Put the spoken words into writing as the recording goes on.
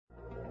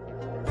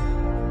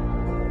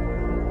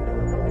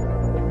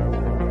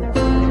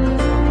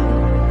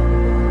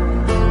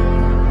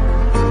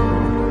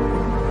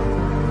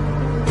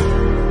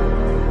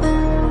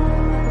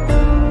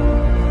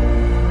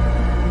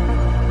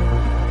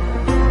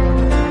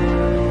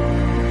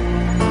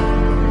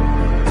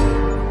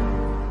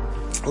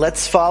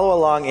Let's follow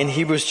along in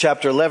Hebrews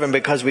chapter 11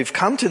 because we've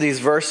come to these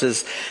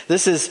verses.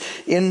 This is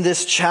in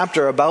this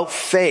chapter about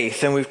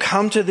faith, and we've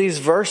come to these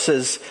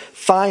verses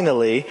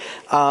finally,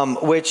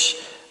 which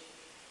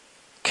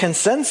can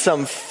send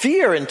some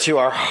fear into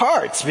our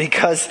hearts,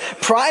 because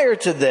prior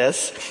to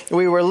this,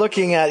 we were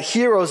looking at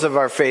heroes of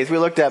our faith. We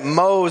looked at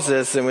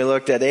Moses, and we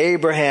looked at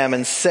Abraham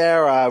and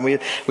Sarah.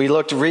 We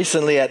looked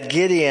recently at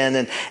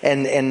Gideon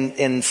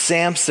and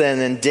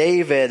Samson and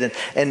David,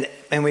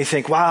 and we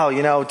think,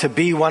 wow, to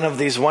be one of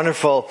these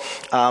wonderful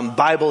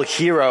Bible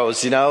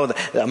heroes,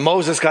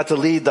 Moses got to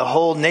lead the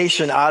whole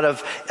nation out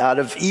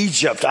of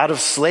Egypt, out of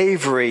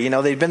slavery.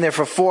 They'd been there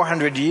for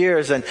 400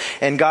 years,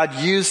 and God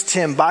used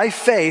him by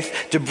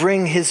faith to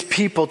bring his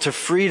people to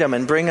freedom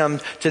and bring them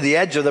to the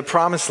edge of the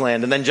promised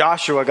land. And then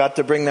Joshua got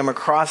to bring them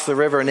across the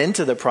river and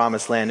into the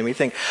promised land. And we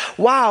think,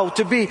 wow,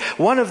 to be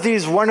one of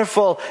these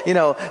wonderful,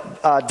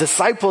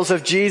 disciples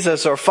of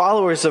Jesus or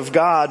followers of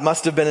God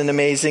must have been an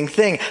amazing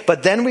thing.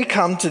 But then we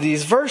come to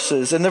these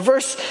verses, and the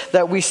verse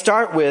that we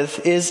start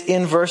with is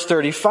in verse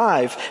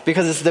 35,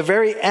 because it's the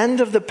very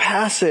end of the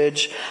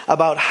passage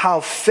about how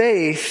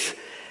faith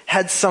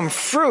had some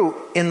fruit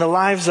in the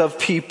lives of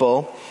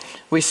people.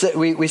 We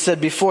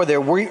said before,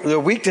 their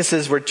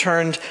weaknesses were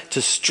turned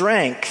to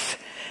strength,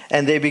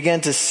 and they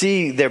began to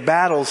see their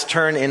battles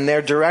turn in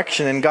their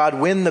direction, and God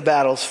win the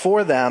battles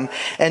for them.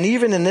 And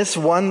even in this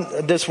one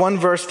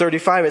verse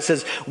 35, it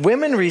says,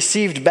 women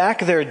received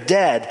back their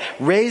dead,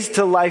 raised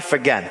to life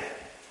again.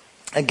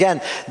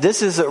 Again,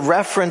 this is a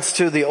reference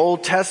to the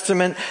Old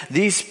Testament.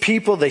 These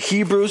people, the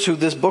Hebrews who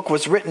this book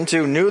was written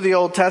to, knew the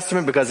Old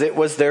Testament because it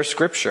was their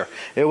scripture.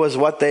 It was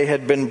what they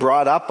had been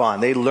brought up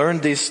on. They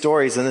learned these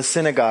stories in the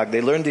synagogue.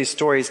 They learned these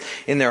stories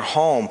in their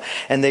home.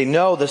 And they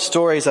know the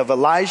stories of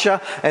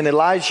Elijah and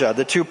Elijah,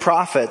 the two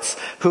prophets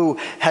who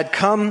had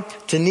come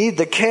to need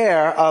the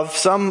care of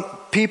some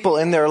people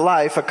in their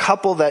life, a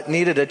couple that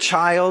needed a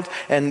child,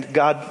 and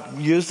God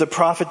used the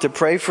prophet to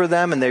pray for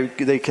them, and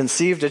they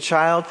conceived a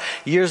child.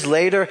 Years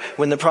later,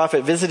 when the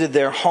prophet visited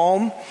their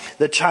home,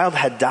 the child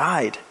had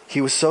died.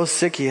 He was so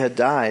sick he had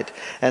died.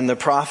 And the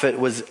prophet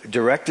was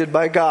directed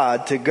by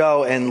God to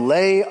go and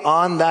lay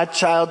on that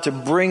child to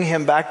bring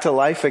him back to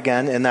life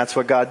again, and that's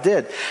what God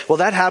did. Well,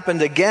 that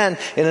happened again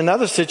in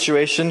another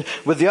situation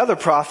with the other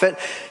prophet.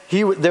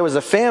 There was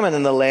a famine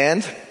in the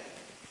land.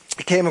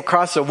 He came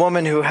across a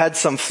woman who had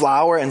some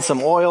flour and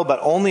some oil, but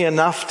only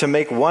enough to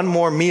make one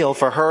more meal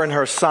for her and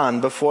her son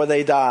before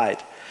they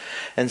died.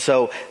 And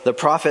so the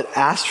prophet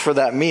asked for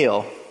that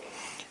meal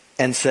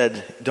and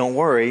said, don't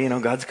worry,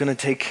 God's going to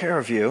take care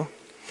of you.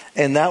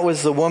 And that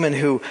was the woman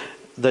who,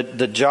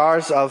 the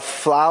jars of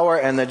flour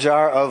and the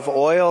jar of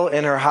oil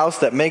in her house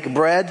that make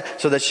bread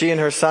so that she and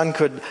her son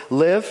could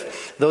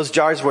live, those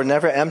jars were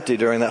never empty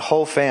during that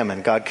whole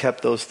famine. God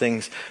kept those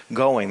things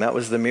going. That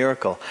was the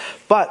miracle.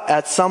 But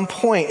at some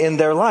point in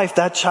their life,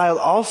 that child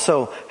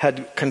also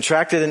had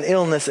contracted an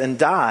illness and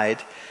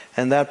died,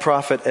 and that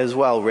prophet as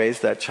well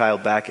raised that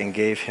child back and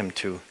gave him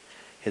to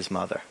his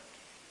mother.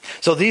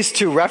 So these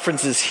two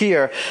references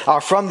here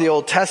are from the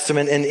Old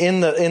Testament, and in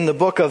the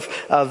book of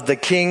the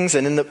Kings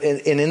and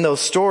in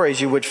those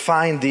stories you would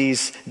find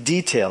these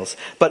details.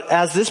 But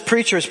as this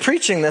preacher is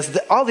preaching this,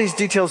 all these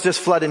details just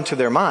flood into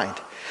their mind.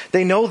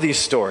 They know these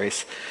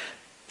stories.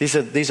 These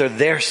are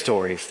their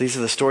stories. These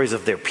are the stories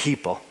of their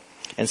people.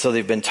 And so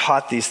they've been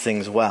taught these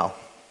things well.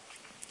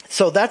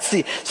 So that's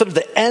the sort of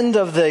the end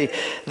of the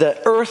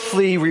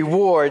earthly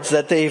rewards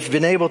that they've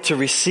been able to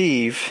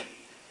receive.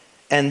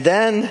 And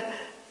then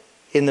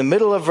in the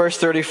middle of verse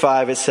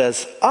 35, it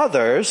says,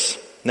 others,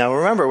 now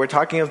remember, we're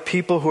talking of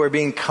people who are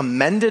being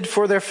commended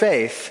for their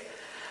faith.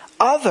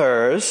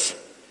 Others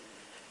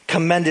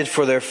commended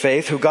for their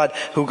faith, who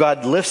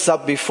God lifts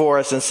up before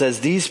us and says,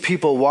 these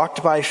people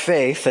walked by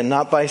faith and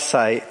not by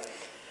sight.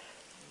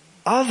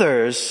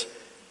 Others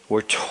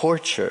were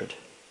tortured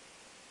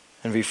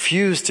and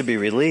refused to be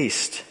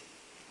released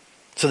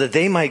so that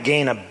they might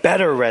gain a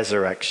better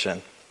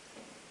resurrection.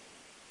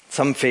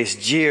 Some faced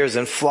jeers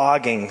and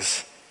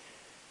floggings,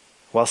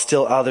 while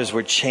still others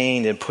were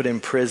chained and put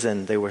in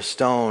prison. They were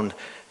stoned.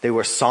 They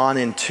were sawn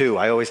in two.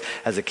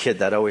 As a kid,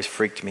 that always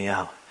freaked me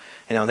out.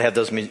 They have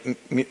those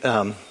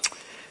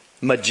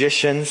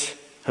magicians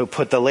who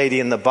put the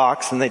lady in the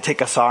box, and they take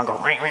a saw and go,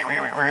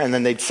 and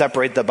then they'd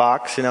separate the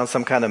box,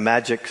 some kind of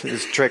magic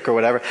trick or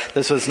whatever.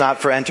 This was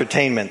not for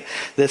entertainment.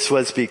 This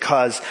was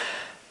because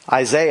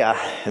Isaiah,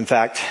 in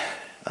fact,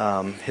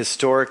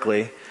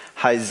 historically,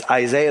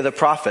 Isaiah the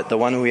prophet, the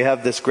one we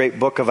have this great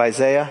book of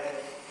Isaiah,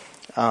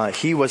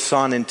 he was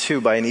sawn in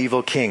two by an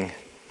evil king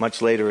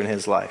much later in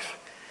his life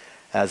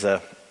as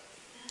a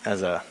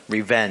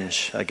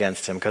revenge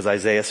against him, because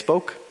Isaiah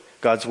spoke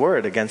God's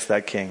word against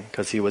that king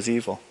because he was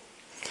evil.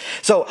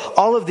 So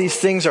all of these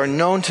things are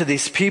known to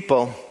these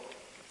people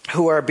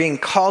who are being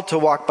called to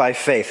walk by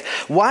faith.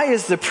 Why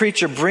is the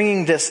preacher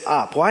bringing this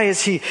up? Why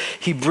is he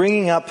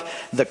bringing up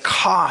the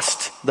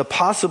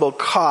possible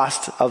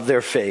cost of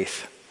their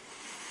faith?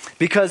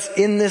 Because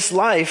in this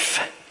life,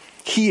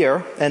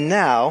 here and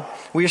now,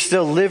 we are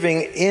still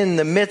living in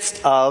the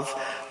midst of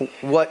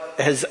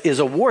is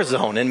a war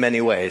zone in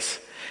many ways,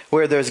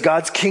 where there's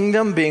God's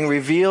kingdom being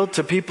revealed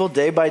to people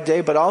day by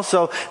day, but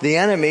also the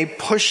enemy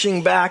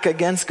pushing back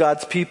against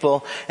God's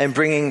people and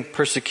bringing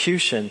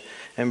persecution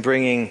and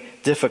bringing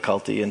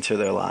difficulty into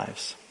their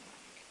lives.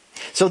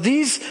 So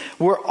these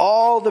were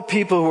all the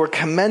people who were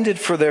commended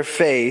for their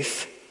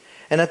faith.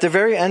 And at the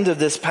very end of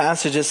this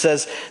passage, it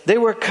says, they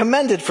were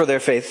commended for their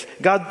faith.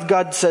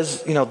 God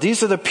says,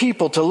 these are the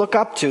people to look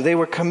up to. They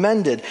were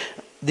commended.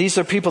 These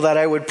are people that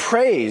I would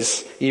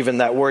praise. Even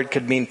that word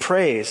could mean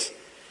praise.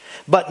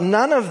 But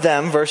none of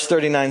them, verse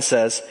 39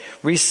 says,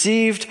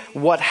 received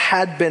what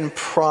had been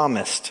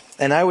promised.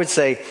 And I would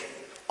say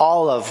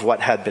all of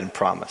what had been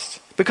promised.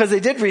 Because they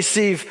did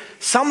receive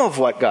some of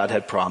what God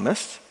had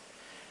promised,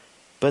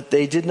 but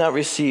they did not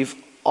receive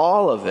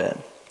all of it.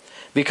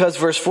 Because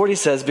verse 40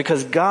 says,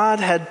 because God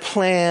had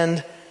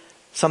planned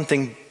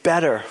something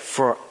better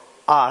for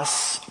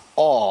us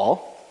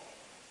all,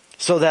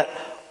 so that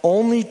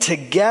only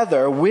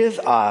together with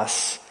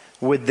us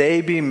would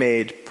they be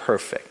made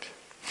perfect.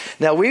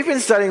 Now, we've been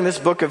studying this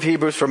book of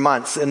Hebrews for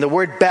months, and the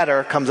word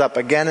better comes up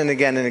again and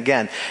again and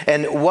again.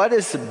 And what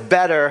is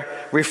better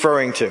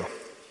referring to?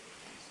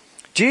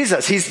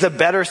 Jesus. He's the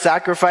better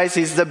sacrifice.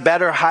 He's the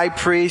better high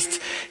priest.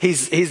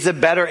 He's the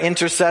better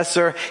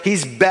intercessor.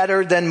 He's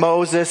better than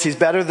Moses. He's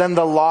better than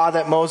the law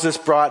that Moses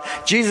brought.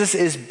 Jesus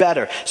is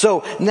better.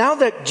 So now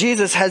that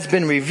Jesus has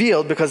been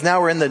revealed, because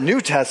now we're in the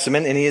New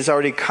Testament and he has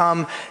already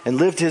come and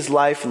lived his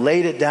life,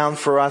 laid it down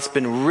for us,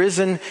 been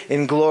risen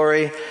in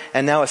glory,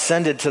 and now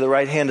ascended to the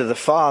right hand of the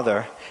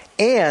Father.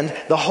 And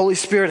the Holy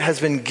Spirit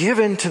has been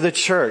given to the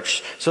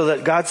church so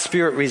that God's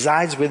Spirit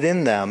resides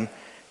within them.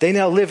 They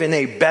now live in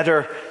a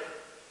better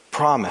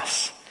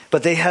promise,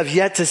 but they have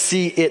yet to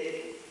see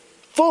it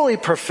fully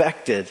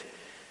perfected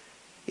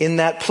in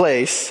that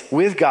place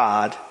with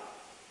God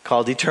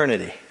called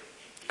eternity,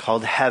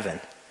 called heaven.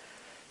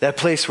 That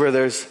place where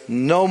there's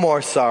no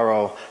more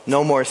sorrow,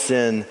 no more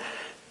sin,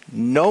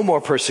 no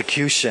more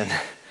persecution,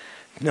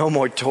 no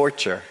more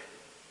torture.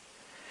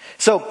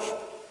 So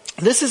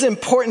this is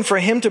important for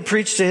him to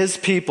preach to his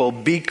people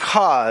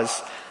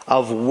because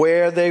of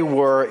where they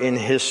were in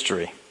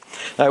history.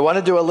 Now, I want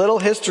to do a little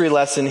history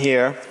lesson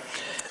here.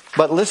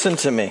 But listen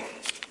to me.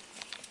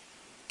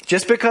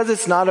 Just because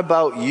it's not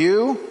about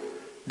you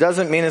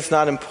doesn't mean it's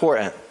not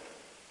important.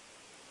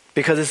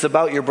 Because it's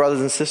about your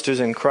brothers and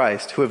sisters in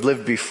Christ who have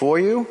lived before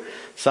you,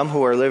 some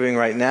who are living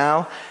right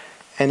now,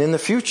 and in the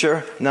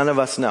future, none of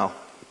us know.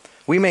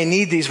 We may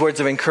need these words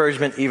of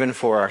encouragement even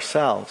for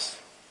ourselves.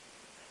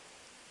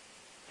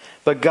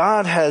 But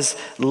God has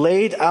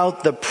laid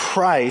out the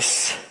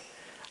price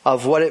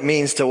of what it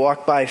means to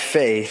walk by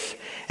faith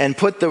and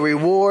put the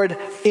reward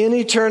in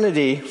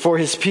eternity for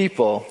his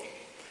people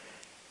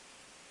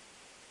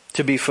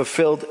to be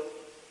fulfilled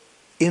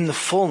in the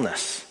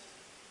fullness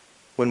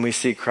when we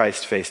see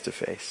Christ face to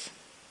face.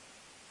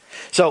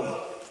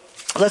 So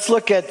let's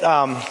look at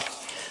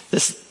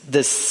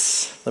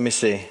this. Let me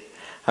see.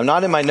 I'm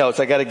not in my notes.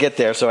 I got to get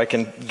there so I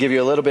can give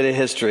you a little bit of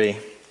history.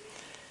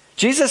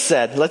 Jesus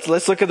said, let's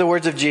look at the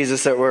words of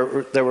Jesus that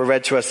were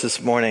read to us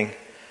this morning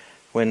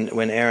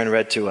when Aaron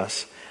read to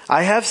us.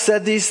 I have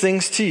said these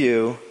things to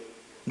you,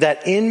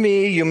 that in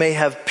me you may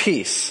have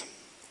peace.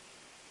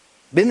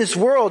 In this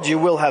world you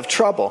will have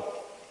trouble.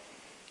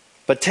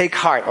 But take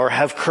heart, or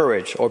have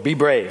courage, or be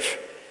brave,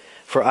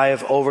 for I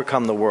have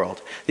overcome the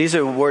world. These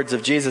are words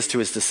of Jesus to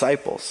his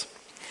disciples.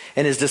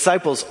 And his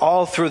disciples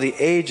all through the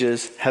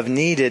ages have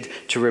needed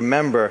to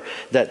remember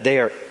that they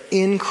are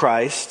in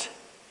Christ,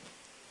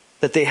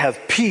 that they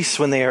have peace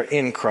when they are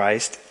in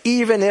Christ,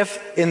 even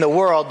if in the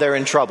world they're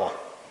in trouble.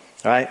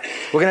 All right?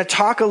 We're going to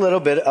talk a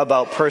little bit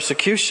about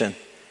persecution.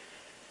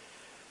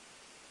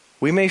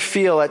 We may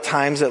feel at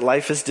times that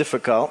life is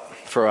difficult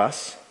for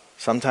us.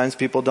 Sometimes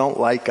people don't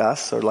like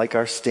us or like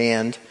our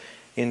stand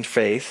in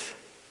faith.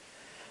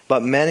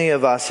 But many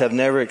of us have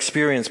never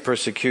experienced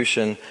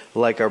persecution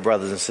like our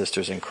brothers and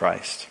sisters in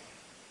Christ.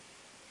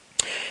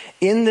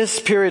 In this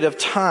period of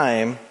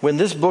time, when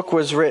this book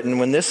was written,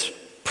 when this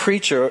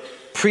preacher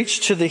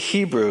preached to the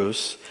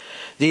Hebrews,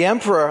 the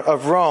emperor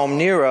of Rome,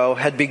 Nero,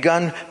 had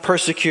begun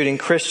persecuting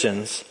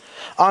Christians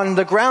on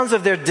the grounds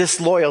of their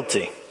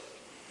disloyalty.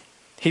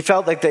 He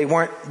felt like they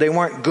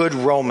weren't good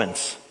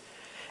Romans.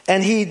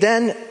 And he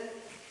then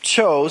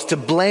chose to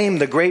blame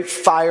the great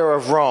fire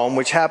of Rome,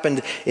 which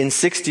happened in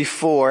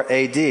 64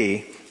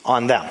 AD,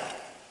 on them.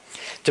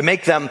 To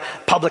make them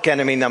public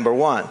enemy number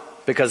one,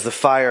 because the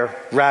fire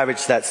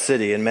ravaged that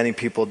city and many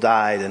people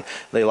died and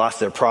they lost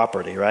their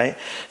property, right?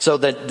 So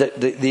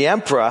the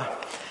emperor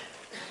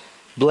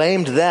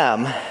blamed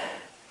them,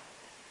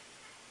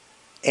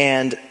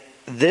 and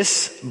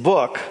this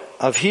book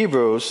of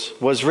Hebrews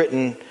was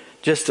written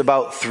just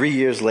about 3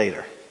 years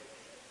later.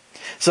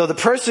 So the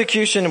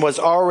persecution was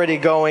already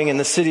going in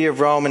the city of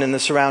Rome and in the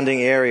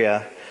surrounding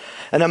area.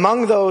 And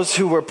among those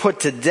who were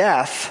put to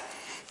death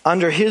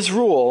under his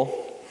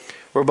rule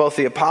were both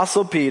the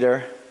Apostle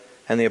Peter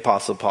and the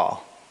Apostle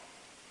Paul.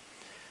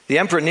 The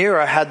Emperor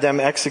Nero had them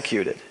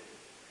executed.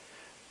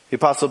 The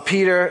Apostle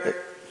Peter,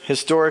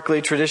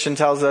 Historically, tradition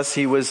tells us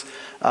he was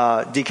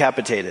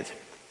decapitated.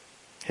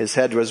 His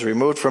head was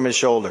removed from his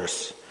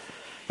shoulders.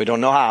 We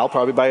don't know how,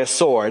 probably by a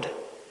sword.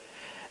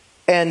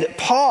 And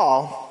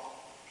Paul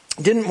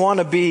didn't want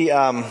to be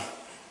hung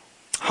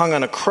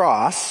on a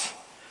cross.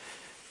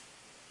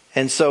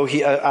 And so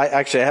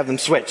I have them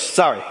switched.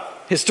 Sorry.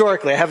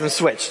 Historically, I have them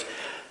switched.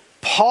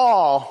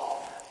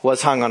 Paul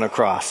was hung on a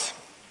cross.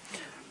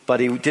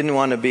 But he didn't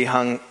want to be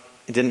hung,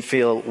 he didn't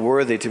feel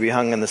worthy to be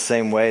hung in the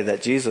same way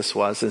that Jesus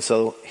was. And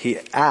so he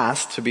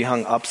asked to be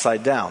hung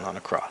upside down on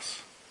a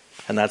cross.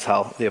 And that's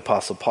how the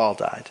Apostle Paul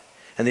died.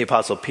 And the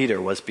Apostle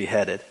Peter was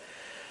beheaded.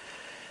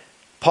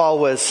 Paul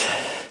was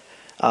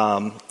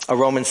a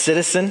Roman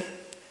citizen.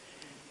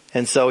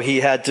 And so he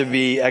had to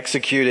be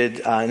executed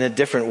in a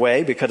different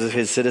way because of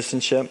his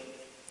citizenship.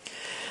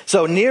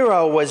 So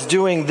Nero was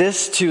doing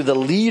this to the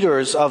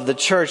leaders of the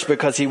church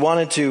because he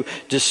wanted to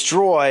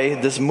destroy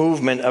this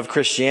movement of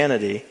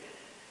Christianity.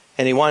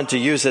 And he wanted to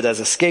use it as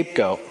a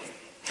scapegoat.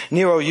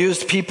 Nero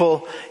used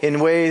people in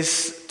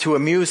ways to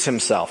amuse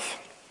himself.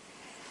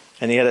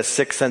 And he had a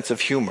sick sense of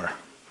humor.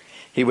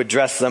 He would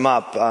dress them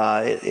up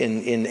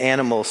in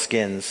animal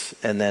skins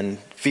and then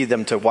feed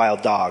them to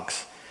wild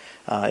dogs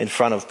in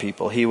front of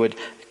people. He would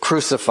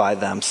crucify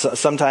them.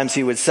 Sometimes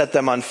he would set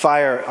them on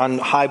fire on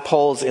high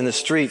poles in the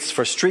streets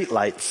for street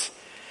lights.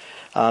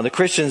 The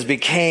Christians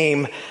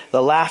became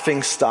the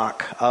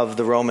laughingstock of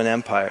the Roman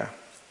Empire.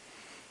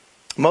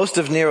 Most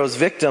of Nero's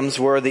victims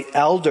were the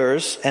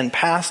elders and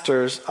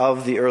pastors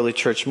of the early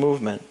church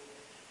movement.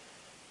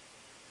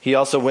 He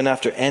also went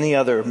after any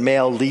other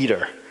male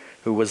leader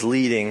who was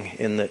leading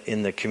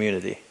in the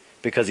community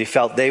because he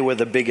felt they were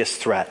the biggest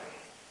threat.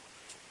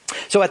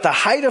 So at the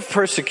height of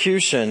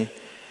persecution,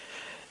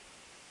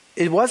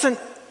 it wasn't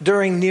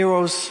during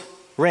Nero's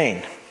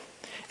reign.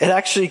 It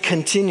actually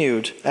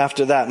continued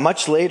after that,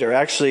 much later.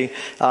 Actually,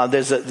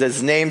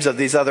 there's names of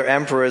these other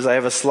emperors. I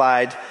have a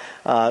slide.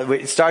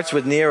 It starts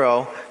with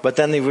Nero, but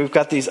then we've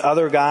got these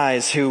other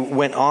guys who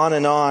went on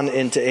and on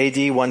into AD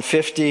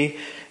 150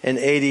 and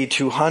AD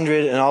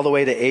 200 and all the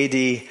way to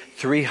AD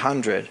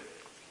 300,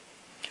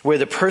 where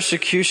the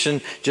persecution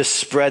just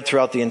spread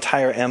throughout the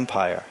entire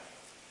empire.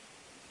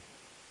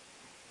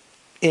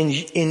 In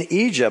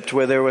Egypt,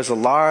 where there was a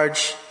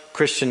large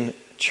Christian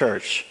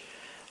church,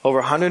 over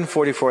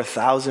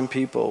 144,000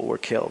 people were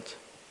killed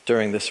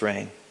during this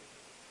reign.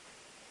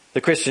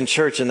 The Christian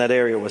church in that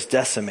area was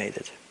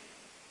decimated.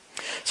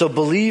 So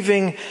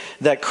believing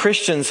that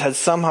Christians had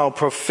somehow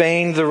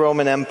profaned the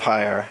Roman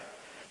Empire,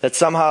 that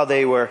somehow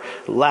they were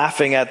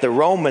laughing at the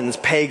Romans'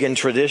 pagan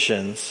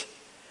traditions,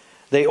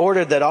 they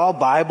ordered that all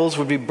Bibles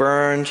would be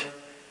burned,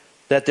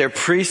 that their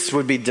priests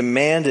would be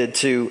demanded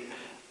to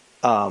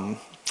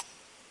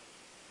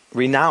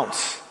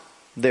renounce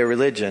their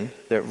religion,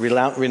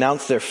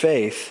 renounce their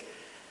faith,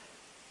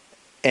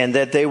 and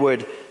that they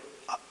would,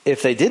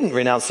 if they didn't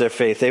renounce their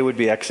faith, they would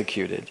be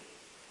executed.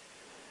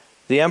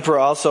 The emperor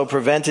also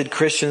prevented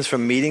Christians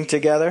from meeting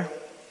together,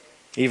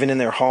 even in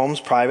their homes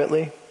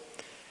privately.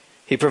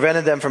 He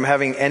prevented them from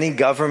having any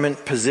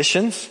government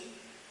positions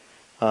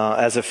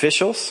as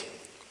officials.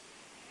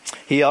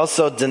 He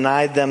also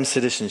denied them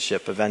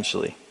citizenship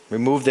eventually,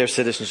 removed their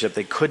citizenship.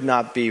 They could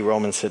not be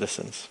Roman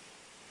citizens.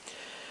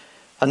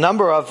 A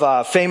number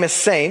of famous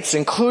saints,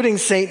 including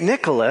St.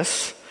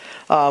 Nicholas,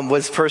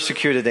 was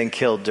persecuted and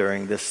killed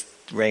during this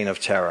reign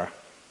of terror.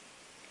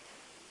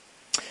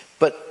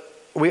 But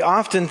we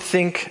often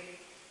think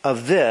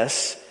of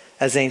this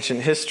as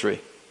ancient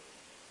history.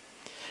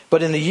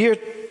 But in the year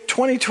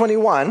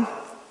 2021,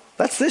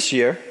 that's this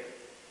year,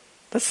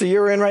 that's the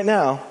year we're in right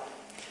now,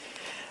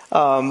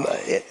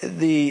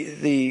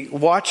 the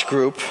watch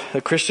group,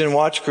 the Christian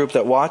watch group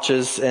that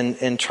watches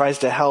and tries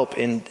to help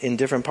in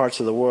different parts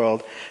of the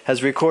world,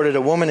 has recorded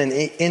a woman in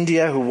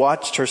India who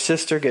watched her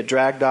sister get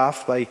dragged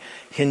off by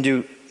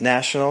Hindu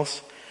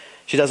nationals.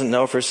 She doesn't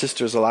know if her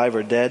sister is alive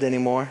or dead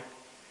anymore.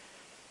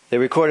 They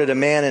recorded a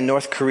man in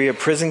North Korea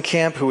prison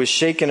camp who was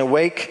shaken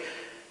awake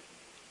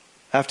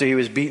after he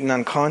was beaten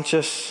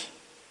unconscious,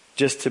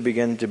 just to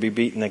begin to be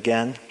beaten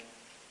again.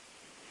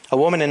 A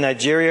woman in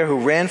Nigeria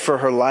who ran for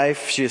her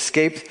life. She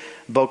escaped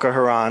Boko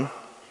Haram.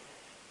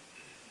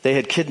 They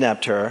had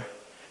kidnapped her,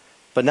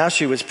 but now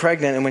she was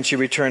pregnant, and when she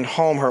returned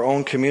home, her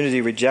own community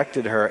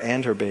rejected her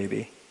and her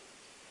baby.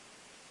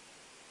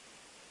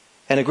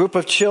 And a group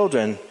of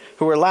children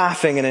who were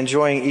laughing and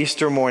enjoying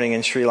Easter morning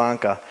in Sri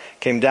Lanka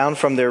came down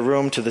from their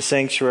room to the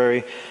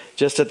sanctuary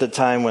just at the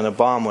time when a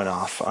bomb went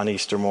off on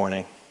Easter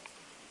morning,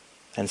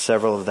 and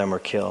several of them were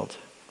killed.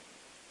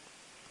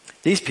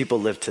 These people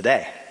live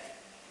today.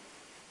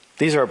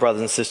 These are our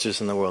brothers and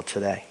sisters in the world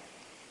today.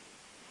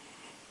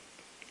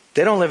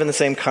 They don't live in the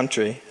same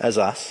country as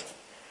us.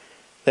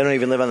 They don't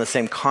even live on the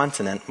same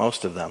continent,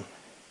 most of them.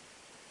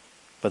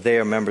 But they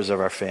are members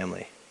of our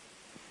family.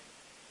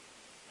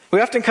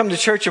 We often come to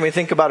church and we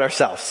think about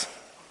ourselves.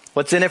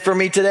 What's in it for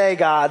me today,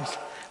 God?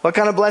 What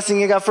kind of blessing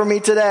you got for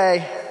me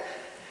today?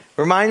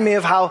 Remind me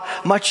of how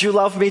much you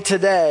love me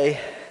today.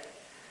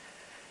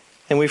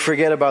 And we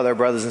forget about our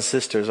brothers and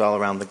sisters all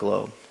around the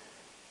globe.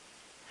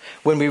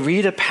 When we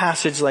read a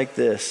passage like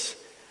this,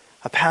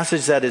 a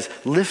passage that is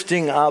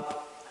lifting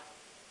up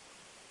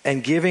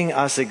and giving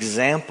us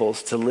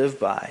examples to live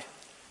by,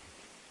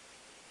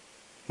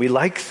 we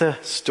like the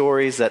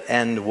stories that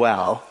end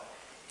well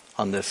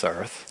on this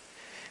earth.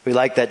 We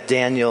like that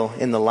Daniel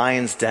in the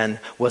lion's den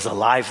was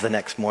alive the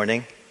next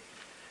morning,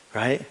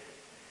 right?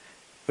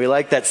 We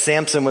like that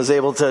Samson was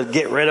able to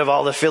get rid of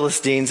all the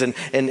Philistines and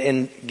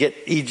get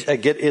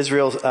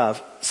Israel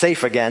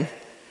safe again.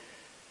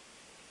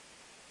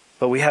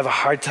 But we have a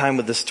hard time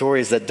with the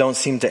stories that don't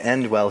seem to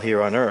end well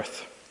here on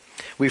earth.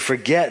 We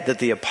forget that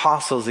the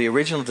apostles, the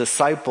original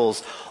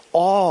disciples,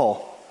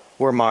 all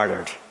were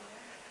martyred,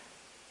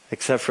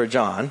 except for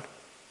John,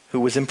 who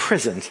was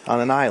imprisoned on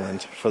an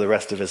island for the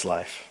rest of his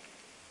life.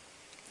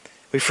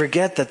 We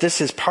forget that this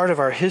is part of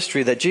our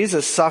history, that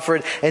Jesus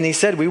suffered, and he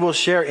said we will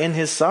share in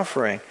his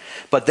suffering,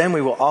 but then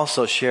we will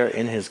also share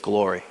in his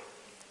glory.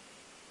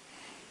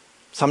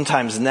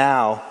 Sometimes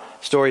now,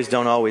 stories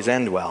don't always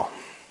end well.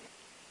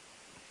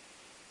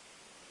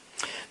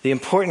 The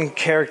important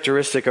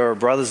characteristic of our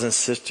brothers and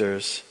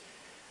sisters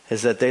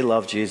is that they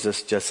love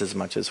Jesus just as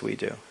much as we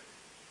do.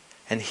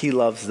 And he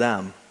loves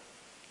them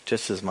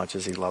just as much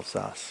as he loves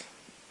us.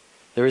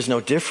 There is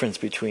no difference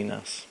between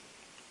us.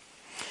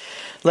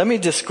 Let me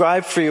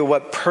describe for you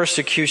what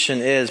persecution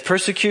is.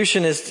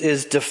 Persecution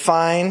is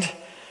defined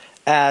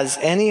as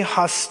any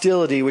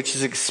hostility which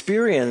is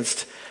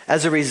experienced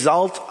as a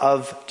result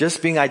of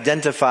just being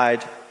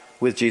identified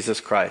with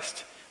Jesus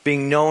Christ,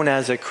 being known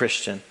as a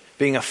Christian,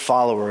 being a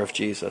follower of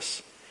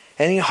Jesus.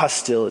 Any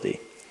hostility.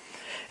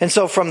 And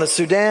so from the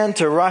Sudan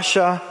to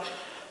Russia,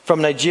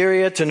 from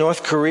Nigeria to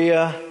North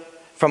Korea,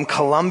 from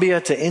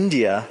Colombia to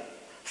India,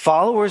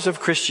 followers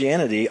of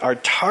Christianity are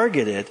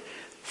targeted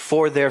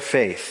for their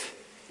faith.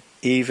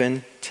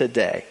 Even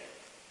today.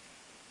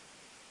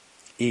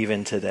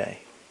 Even today.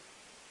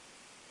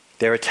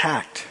 They're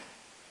attacked.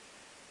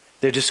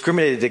 They're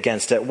discriminated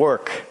against at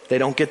work. They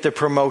don't get the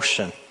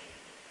promotion.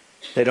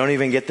 They don't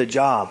even get the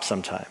job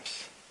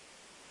sometimes.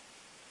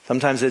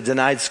 Sometimes they're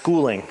denied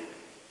schooling.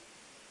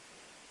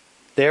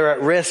 They're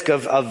at risk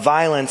of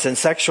violence and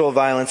sexual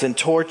violence and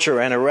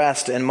torture and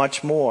arrest and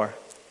much more.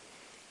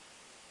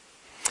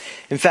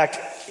 In fact,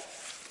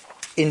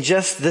 in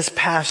just this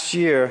past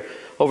year,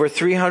 over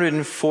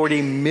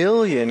 340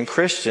 million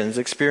Christians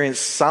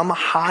experienced some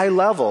high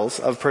levels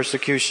of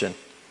persecution.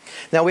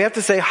 Now we have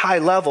to say high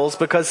levels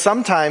because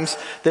sometimes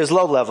there's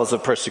low levels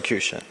of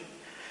persecution,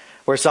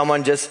 where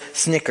someone just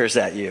snickers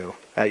at you,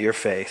 at your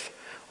faith,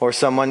 or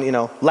someone,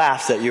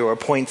 laughs at you or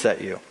points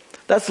at you.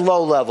 That's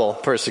low level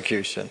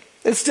persecution.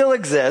 It still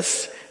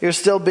exists. You're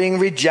still being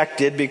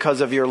rejected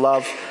because of your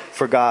love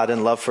for God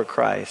and love for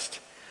Christ.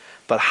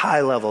 But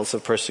high levels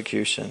of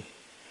persecution.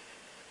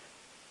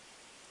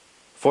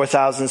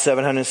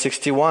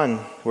 4,761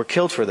 were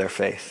killed for their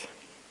faith.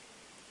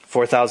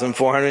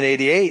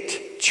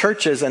 4,488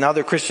 churches and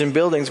other Christian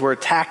buildings were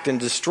attacked and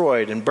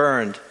destroyed and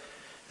burned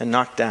and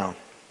knocked down.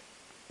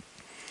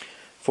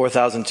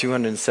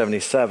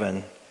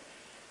 4,277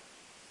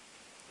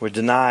 were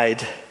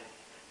denied,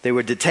 they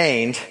were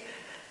detained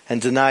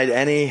and denied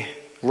any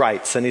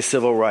rights, any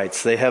civil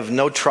rights. They have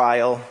no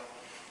trial.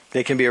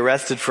 They can be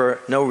arrested for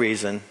no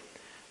reason.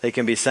 They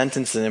can be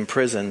sentenced and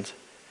imprisoned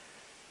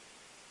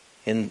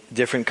in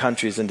different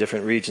countries and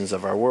different regions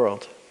of our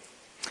world.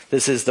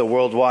 This is the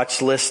World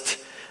Watch list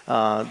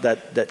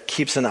that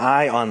keeps an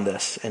eye on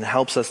this and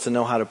helps us to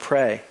know how to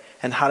pray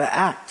and how to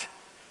act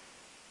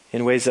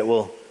in ways that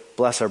will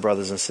bless our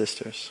brothers and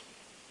sisters.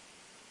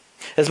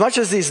 As much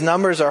as these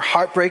numbers are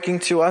heartbreaking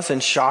to us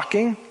and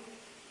shocking,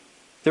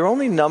 they're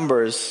only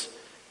numbers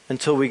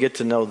until we get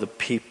to know the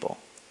people,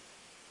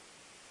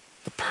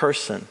 the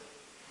person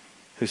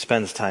who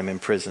spends time in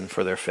prison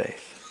for their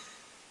faith.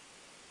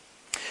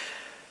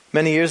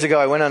 Many years ago,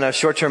 I went on a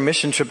short-term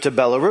mission trip to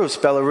Belarus.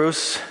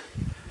 Belarus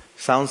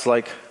sounds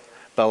like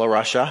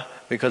Belarusia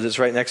because it's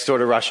right next door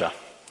to Russia.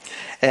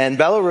 And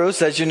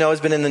Belarus, as you know,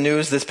 has been in the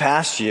news this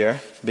past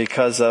year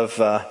because of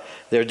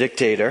their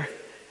dictator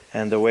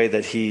and the way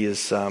that he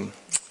is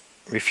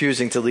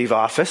refusing to leave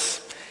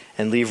office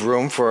and leave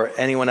room for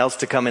anyone else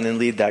to come in and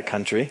lead that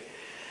country.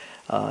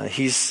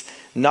 He's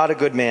not a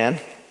good man.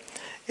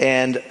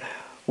 And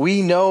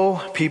we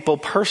know people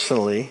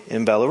personally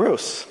in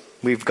Belarus.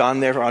 We've gone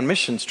there on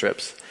mission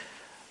trips.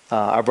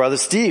 Our brother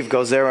Steve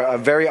goes there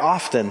very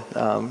often,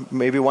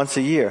 maybe once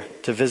a year,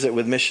 to visit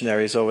with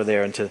missionaries over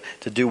there and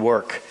to do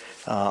work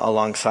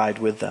alongside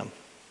with them.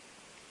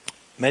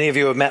 Many of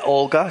you have met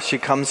Olga. She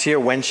comes here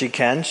when she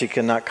can. She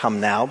cannot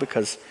come now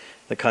because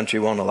the country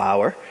won't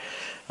allow her.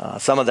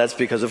 Some of that's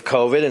because of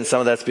COVID and some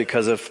of that's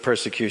because of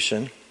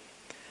persecution.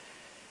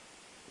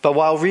 But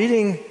while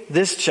reading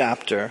this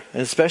chapter,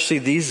 and especially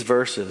these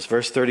verses,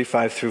 verse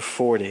 35 through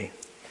 40,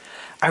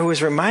 I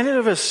was reminded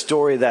of a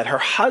story that her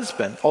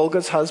husband,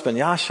 Olga's husband,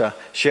 Yasha,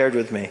 shared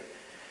with me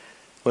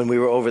when we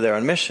were over there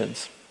on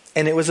missions.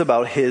 And it was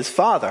about his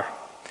father.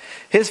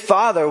 His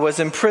father was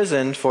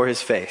imprisoned for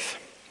his faith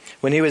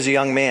when he was a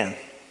young man.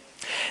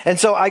 And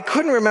so I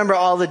couldn't remember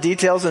all the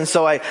details, and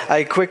so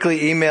I quickly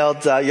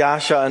emailed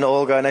Yasha and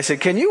Olga, and I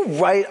said, can you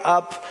write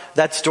up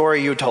that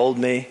story you told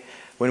me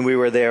when we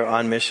were there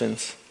on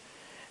missions?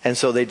 And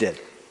so they did.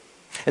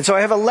 And so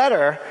I have a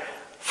letter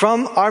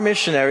from our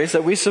missionaries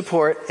that we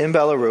support in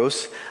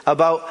Belarus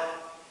about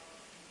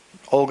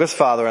Olga's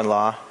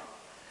father-in-law,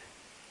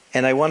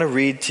 and I want to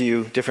read to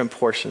you different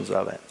portions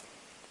of it.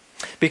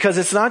 Because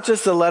it's not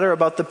just a letter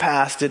about the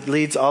past, it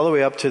leads all the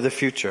way up to the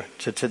future,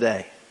 to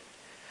today.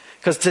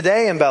 Because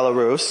today in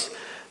Belarus,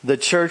 the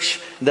church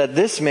that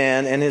this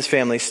man and his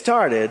family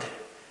started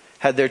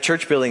had their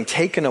church building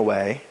taken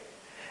away,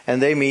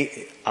 and they meet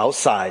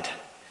outside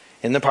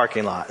in the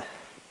parking lot.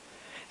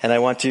 And I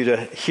want you to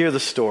hear the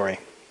story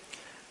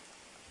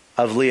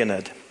of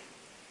Leonid.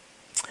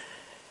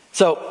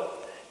 So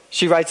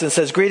she writes and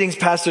says, "Greetings,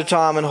 Pastor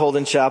Tom and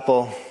Holden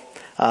Chapel.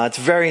 It's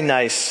very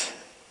nice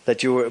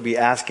that you will be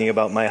asking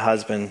about my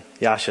husband,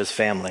 Yasha's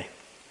family,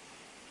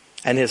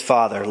 and his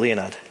father,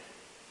 Leonid.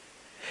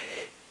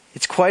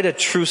 It's quite a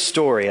true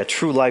story, a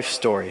true life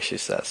story," she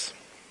says.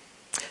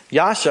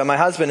 "Yasha, my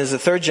husband, is a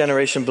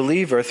third-generation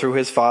believer through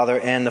his father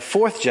and the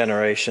fourth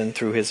generation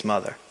through his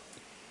mother.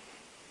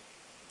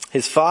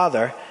 His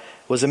father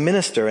was a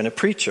minister and a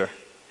preacher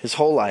his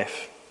whole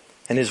life.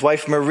 And his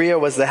wife Maria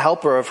was the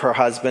helper of her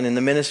husband in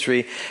the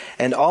ministry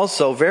and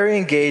also very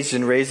engaged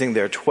in raising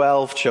their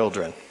 12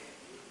 children.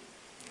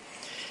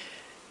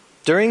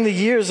 During the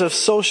years of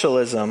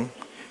socialism,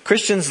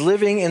 Christians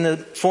living in the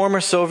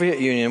former Soviet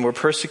Union were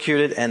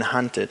persecuted and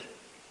hunted.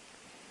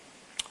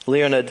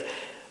 Leonid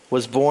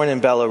was born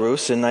in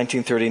Belarus in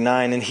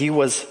 1939, and he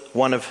was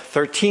one of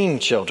 13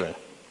 children.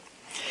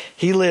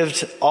 He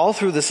lived all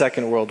through the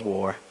Second World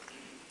War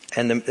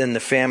and the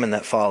famine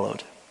that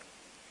followed.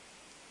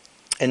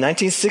 In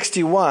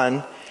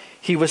 1961,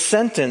 he was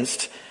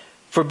sentenced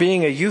for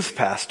being a youth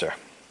pastor,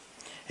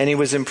 and he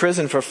was in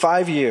prison for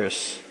 5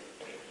 years.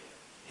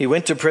 He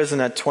went to prison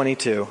at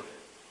 22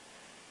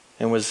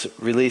 and was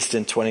released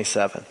in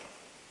 27.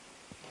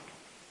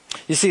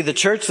 You see, the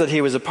church that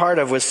he was a part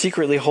of was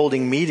secretly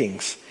holding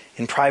meetings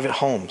in private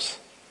homes,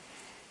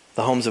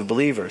 the homes of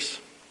believers.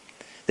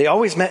 They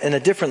always met in a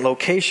different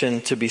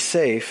location to be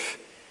safe,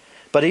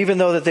 but even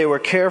though that they were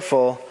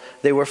careful,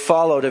 they were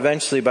followed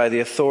eventually by the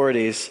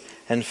authorities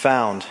and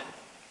found.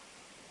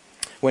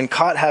 When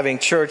caught having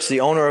church,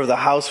 the owner of the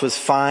house was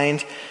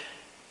fined,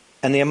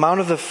 and the amount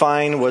of the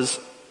fine was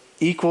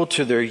equal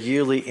to their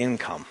yearly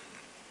income.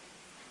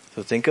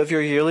 So think of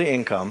your yearly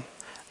income.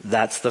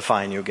 That's the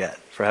fine you get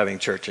for having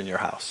church in your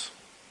house.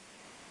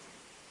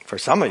 For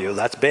some of you,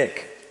 that's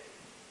big.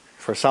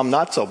 For some,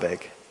 not so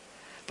big.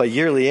 But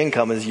yearly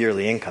income is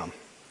yearly income,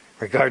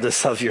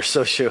 regardless of your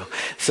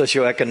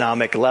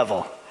socioeconomic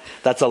level.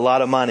 That's a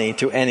lot of money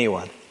to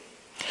anyone.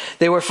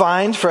 They were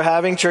fined for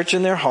having church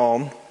in their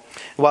home,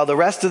 while the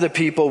rest of the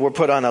people were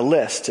put on a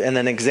list and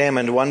then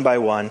examined one by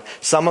one.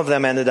 Some of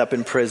them ended up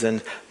in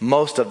prison.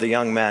 Most of the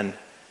young men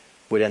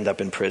would end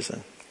up in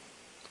prison.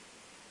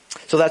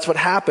 So that's what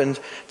happened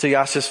to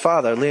Yasha's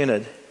father,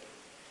 Leonid,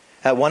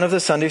 at one of the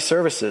Sunday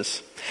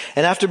services.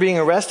 And after being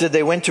arrested,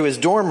 they went to his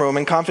dorm room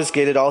and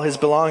confiscated all his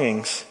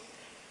belongings.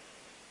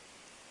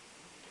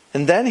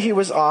 And then he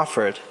was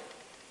offered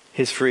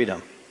his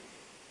freedom,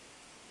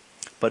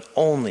 but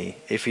only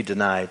if he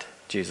denied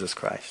Jesus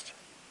Christ.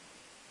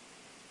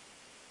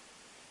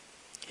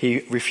 He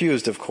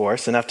refused, of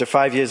course, and after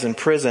 5 years in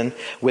prison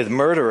with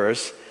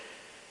murderers,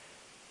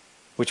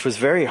 which was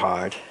very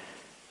hard,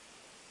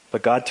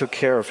 but God took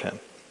care of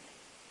him.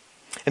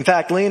 In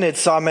fact, Leonid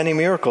saw many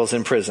miracles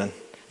in prison,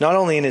 not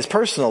only in his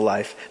personal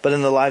life, but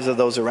in the lives of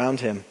those around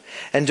him.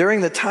 And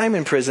during the time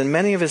in prison,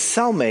 many of his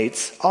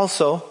cellmates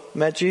also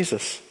met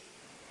Jesus.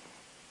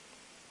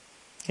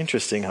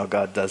 Interesting how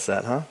God does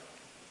that, huh?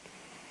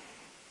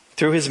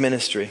 Through his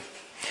ministry.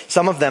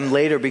 Some of them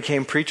later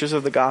became preachers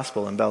of the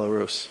gospel in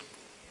Belarus.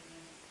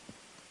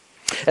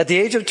 At the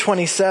age of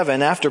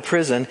 27, after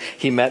prison,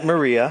 he met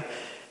Maria,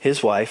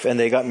 his wife, and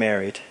they got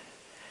married.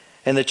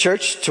 And the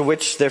church to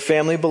which their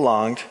family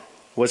belonged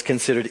was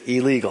considered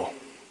illegal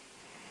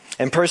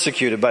and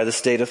persecuted by the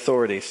state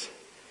authorities.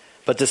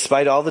 But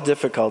despite all the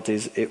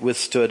difficulties, it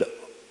withstood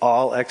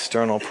all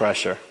external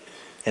pressure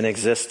and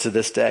exists to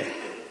this day.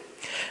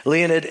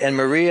 Leonid and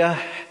Maria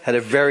had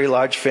a very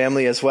large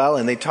family as well,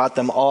 and they taught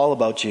them all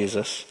about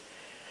Jesus.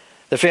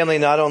 The family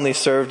not only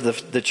served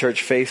the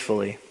church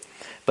faithfully,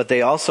 but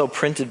they also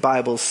printed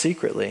Bibles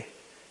secretly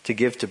to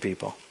give to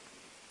people,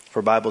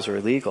 for Bibles were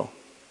illegal.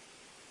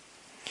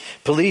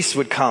 Police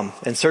would come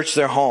and search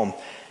their home,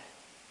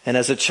 and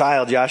as a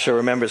child, Yasha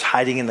remembers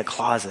hiding in the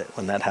closet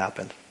when that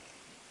happened.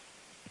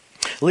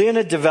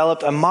 Leonid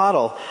developed a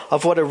model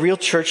of what a real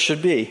church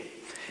should be,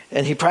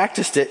 and he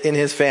practiced it in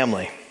his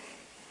family.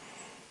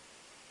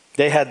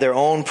 They had their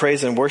own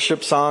praise and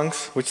worship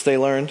songs, which they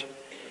learned.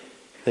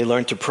 They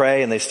learned to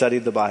pray, and they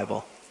studied the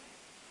Bible.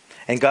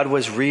 And God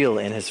was real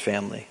in his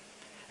family.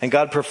 And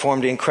God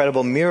performed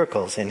incredible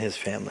miracles in his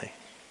family.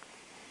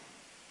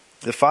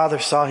 The father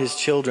saw his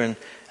children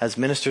as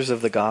ministers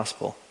of the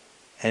gospel,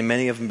 and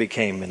many of them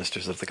became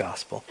ministers of the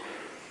gospel.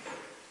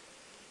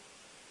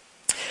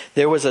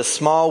 There was a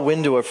small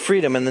window of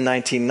freedom in the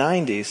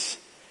 1990s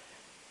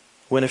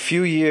when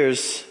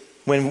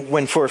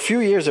for a few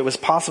years it was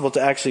possible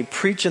to actually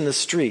preach in the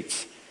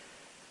streets.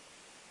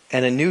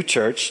 And a new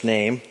church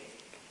named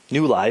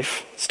New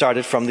Life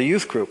started from the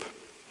youth group.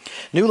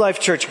 New Life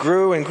Church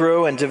grew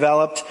and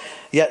developed,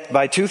 yet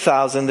by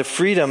 2000 the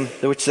freedom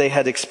which they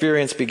had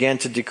experienced began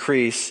to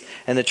decrease,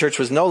 and the church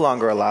was no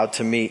longer allowed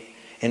to meet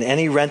in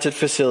any rented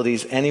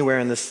facilities anywhere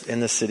in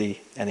the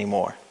city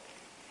anymore.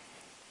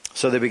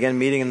 So they began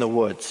meeting in the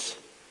woods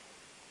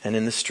and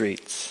in the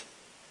streets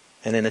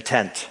and in a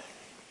tent.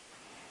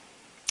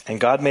 And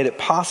God made it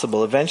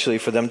possible eventually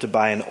for them to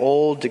buy an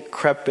old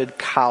decrepit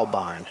cow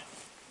barn.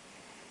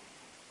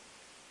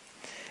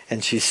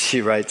 And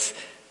she writes,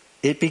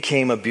 "It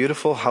became a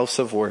beautiful house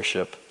of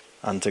worship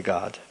unto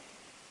God."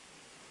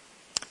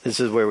 This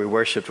is where we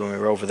worshiped when we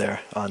were over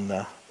there on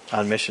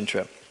mission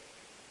trip.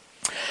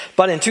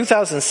 But in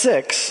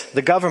 2006,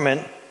 the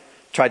government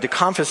tried to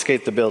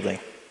confiscate the building.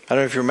 I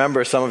don't know if you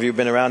remember, some of you have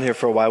been around here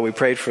for a while. We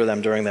prayed for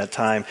them during that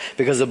time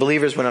because the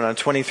believers went on a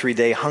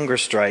 23-day hunger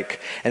strike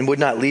and would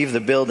not leave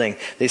the building.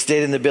 They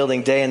stayed in the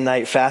building day and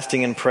night,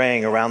 fasting and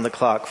praying around the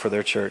clock for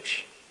their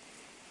church.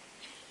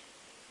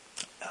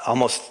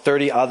 Almost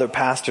 30 other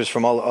pastors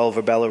from all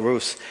over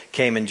Belarus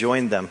came and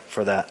joined them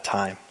for that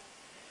time.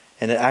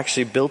 And it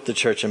actually built the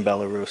church in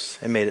Belarus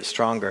and made it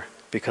stronger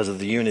because of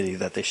the unity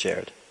that they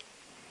shared.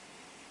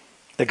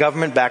 The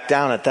government backed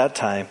down at that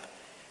time,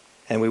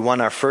 and we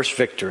won our first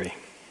victory.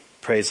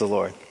 Praise the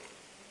Lord.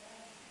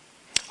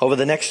 Over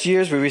the next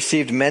years, we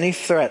received many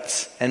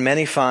threats and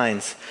many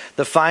fines.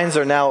 The fines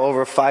are now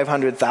over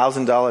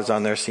 $500,000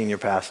 on their senior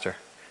pastor.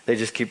 They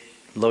just keep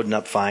loading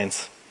up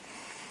fines.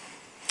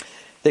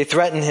 They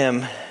threaten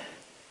him.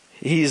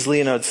 He's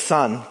Leonard's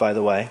son, by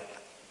the way.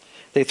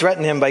 They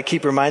threaten him by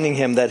keep reminding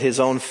him that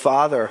his own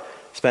father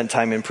spent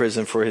time in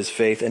prison for his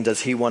faith, and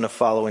does he want to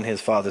follow in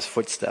his father's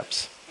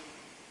footsteps,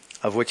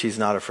 of which he's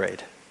not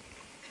afraid.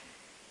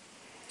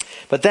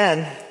 But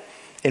then,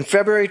 in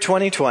February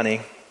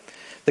 2020,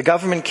 the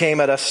government came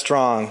at us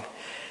strong,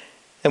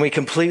 and we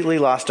completely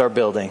lost our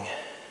building.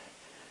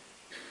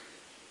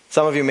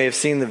 Some of you may have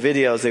seen the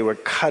videos. They were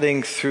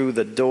cutting through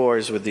the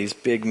doors with these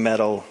big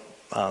metal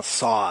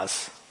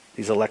saws,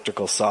 these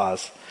electrical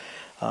saws.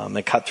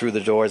 They cut through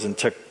the doors and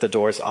took the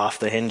doors off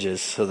the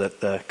hinges so that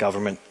the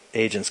government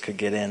agents could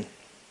get in.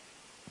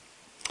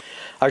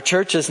 Our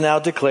church is now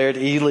declared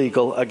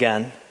illegal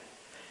again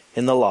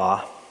in the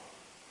law.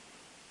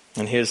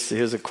 And here's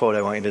a quote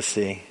I want you to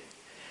see.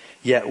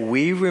 "Yet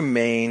we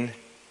remain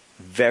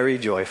very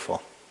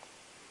joyful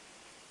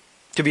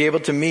to be able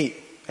to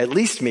at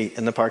least meet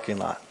in the parking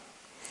lot."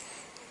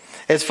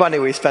 It's funny,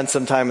 we spent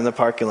some time in the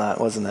parking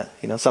lot, wasn't it?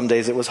 You know, some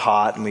days it was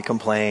hot and we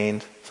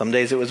complained. Some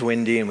days it was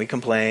windy and we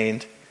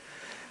complained.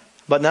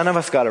 But none of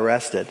us got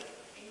arrested.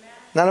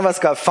 None of us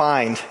got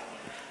fined.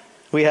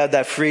 We had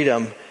that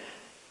freedom,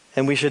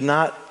 and we should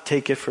not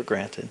take it for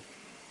granted.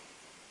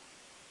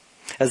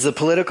 As the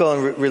political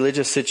and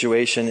religious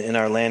situation in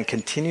our land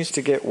continues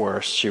to get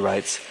worse, she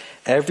writes,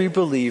 every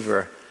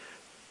believer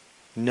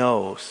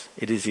knows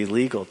it is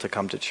illegal to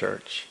come to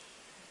church,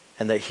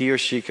 and that he or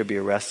she could be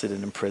arrested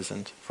and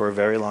imprisoned for a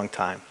very long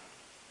time.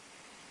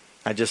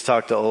 I just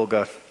talked to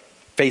Olga,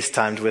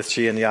 FaceTimed with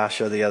she and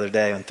Yasha the other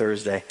day on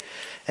Thursday,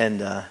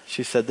 and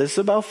she said, "There's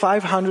about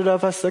 500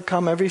 of us that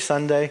come every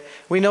Sunday.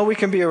 We know we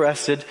can be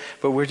arrested,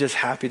 but we're just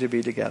happy to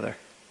be together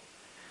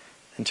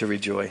and to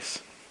rejoice."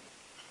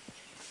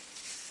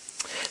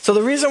 So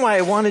the reason why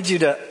I wanted you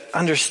to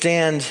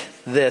understand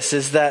this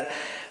is that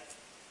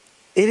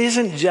it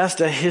isn't just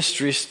a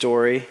history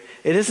story.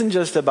 It isn't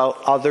just about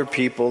other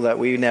people that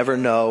we never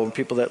know,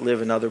 people that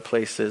live in other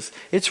places.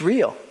 It's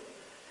real.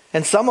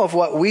 And some of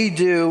what we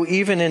do,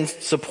 even in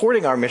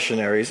supporting our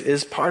missionaries,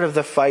 is part of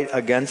the fight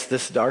against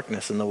this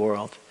darkness in the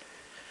world.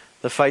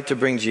 The fight to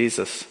bring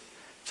Jesus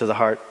to the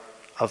heart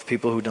of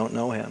people who don't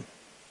know him.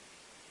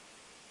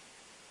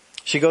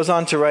 She goes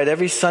on to write,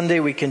 every Sunday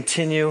we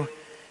continue,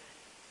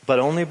 but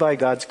only by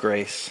God's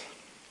grace.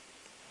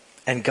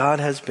 And God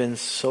has been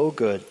so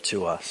good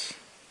to us.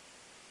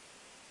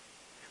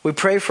 We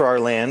pray for our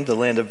land, the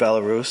land of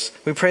Belarus.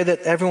 We pray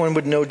that everyone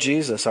would know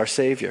Jesus, our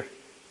Savior.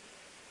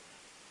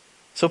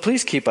 So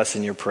please keep us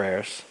in your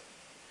prayers.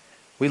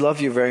 We love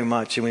you very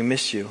much and we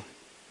miss you.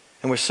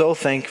 And we're so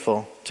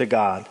thankful to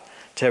God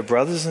to have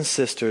brothers and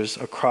sisters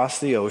across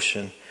the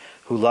ocean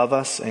who love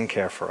us and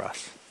care for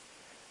us.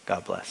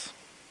 God bless.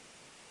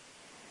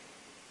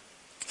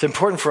 It's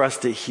important for us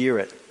to hear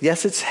it.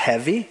 Yes, it's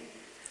heavy,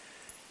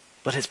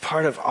 but it's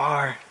part of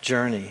our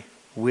journey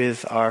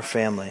with our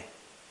family,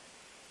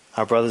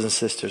 our brothers and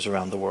sisters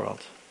around the world.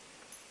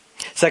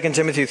 2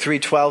 Timothy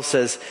 3:12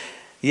 says,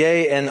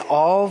 yea, and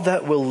all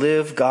that will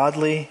live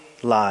godly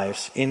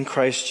lives in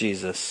Christ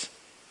Jesus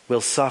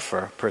will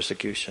suffer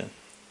persecution.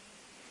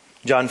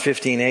 John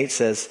 15:8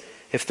 says,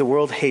 if the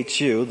world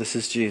hates you, this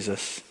is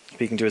Jesus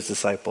speaking to his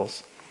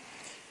disciples,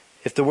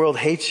 if the world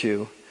hates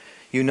you,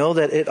 you know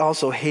that it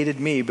also hated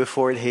me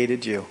before it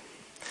hated you.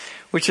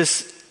 Which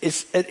is,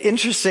 it's an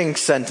interesting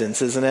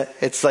sentence, isn't it?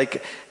 It's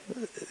like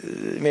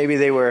maybe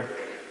they were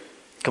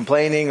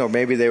complaining, or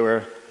maybe they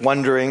were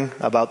wondering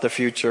about the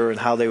future and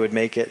how they would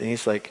make it. And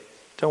he's like,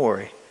 don't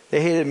worry.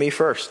 They hated me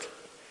first.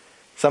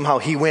 Somehow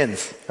he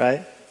wins,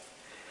 right?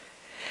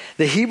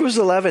 The Hebrews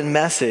 11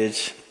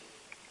 message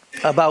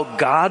about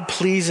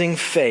God-pleasing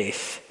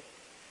faith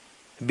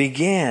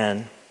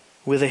began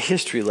with a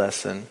history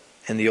lesson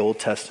in the Old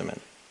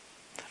Testament,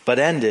 but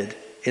ended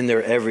in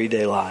their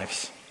everyday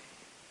lives.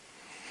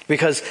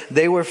 Because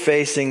they were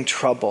facing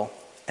trouble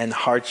and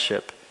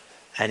hardship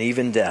and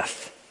even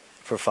death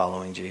for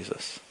following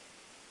Jesus.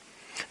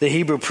 The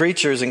Hebrew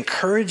preacher is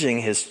encouraging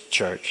his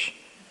church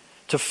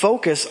to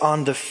focus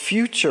on the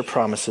future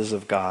promises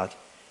of God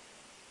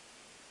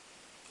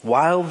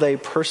while they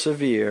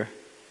persevere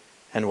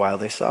and while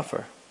they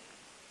suffer.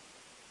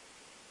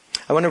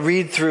 I want to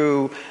read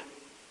through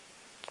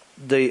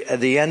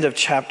the end of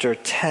chapter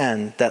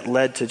 10 that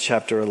led to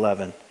chapter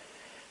 11.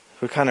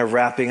 We're kind of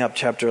wrapping up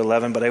chapter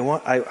 11, but I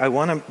want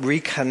to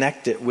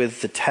reconnect it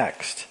with the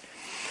text.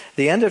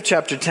 The end of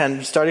chapter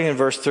 10, starting in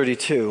verse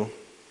 32,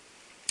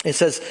 it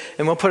says,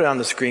 and we'll put it on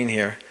the screen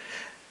here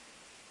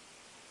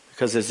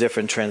because there's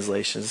different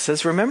translations. It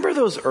says, remember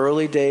those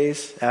early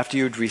days after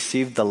you'd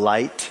received the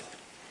light?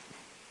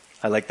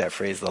 I like that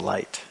phrase, the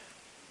light.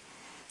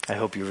 I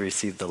hope you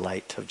received the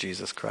light of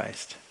Jesus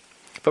Christ.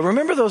 But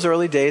remember those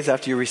early days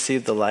after you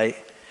received the light,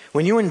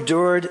 when you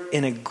endured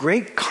in a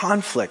great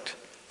conflict,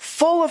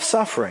 full of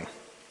suffering.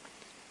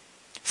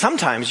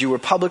 Sometimes you were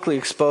publicly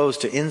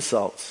exposed to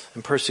insults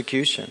and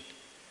persecution.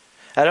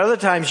 At other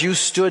times you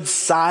stood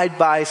side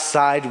by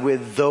side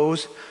with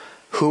those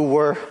who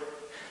were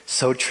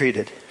so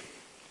treated.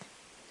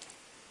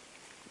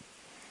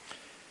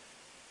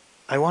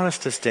 I want us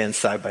to stand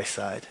side by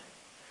side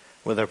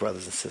with our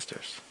brothers and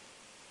sisters.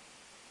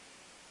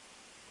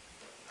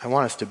 I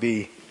want us to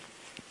be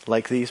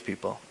like these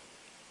people.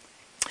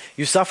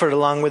 You suffered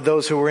along with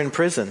those who were in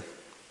prison,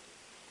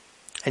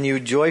 and you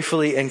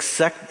joyfully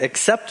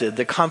accepted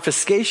the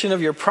confiscation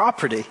of your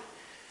property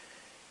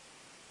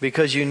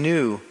because you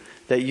knew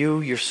that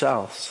you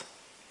yourselves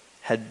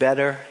had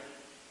better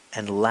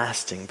and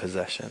lasting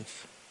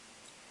possessions.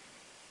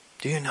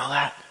 Do you know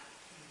that?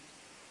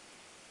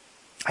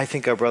 I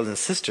think our brothers and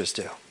sisters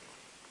do.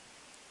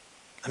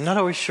 I'm not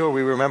always sure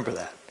we remember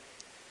that.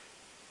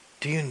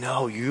 Do you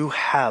know you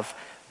have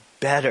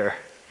better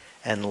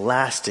and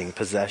lasting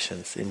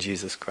possessions in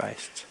Jesus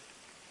Christ?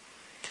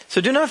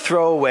 So do not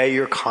throw away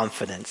your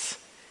confidence.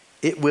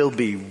 It will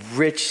be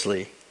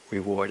richly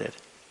rewarded.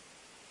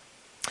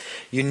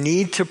 You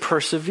need to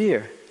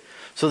persevere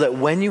so that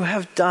when you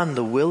have done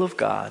the will of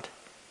God,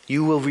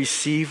 you will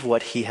receive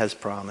what He has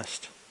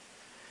promised.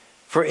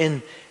 For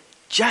in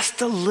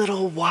just a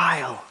little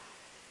while,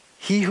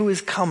 He who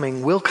is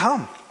coming will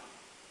come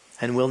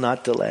and will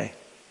not delay.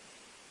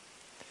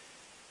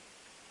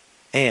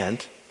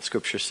 And,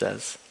 Scripture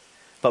says,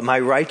 but my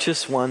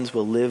righteous ones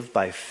will live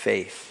by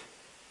faith,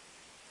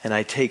 and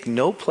I take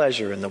no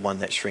pleasure in the one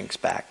that shrinks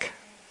back.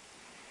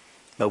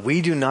 But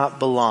we do not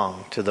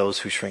belong to those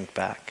who shrink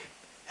back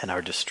and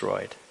are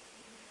destroyed,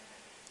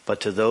 but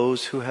to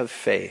those who have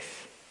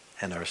faith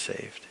and are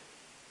saved.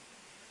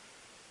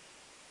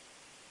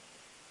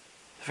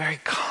 A very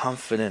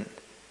confident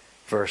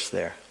verse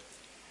there.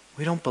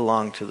 We don't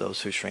belong to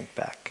those who shrink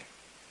back,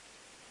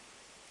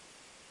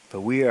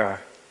 but we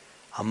are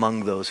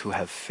among those who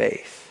have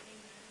faith,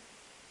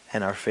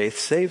 and our faith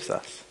saves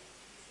us.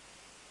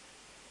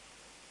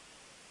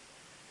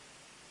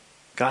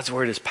 God's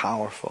word is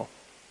powerful.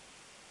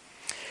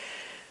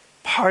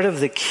 Part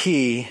of the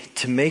key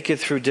to make it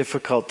through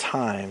difficult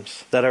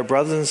times that our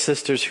brothers and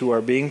sisters who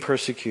are being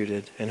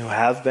persecuted and who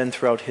have been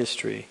throughout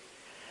history,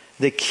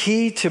 the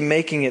key to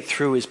making it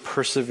through is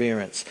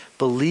perseverance,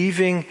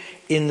 believing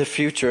in the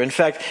future. In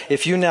fact,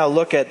 if you now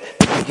look at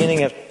the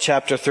beginning of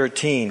chapter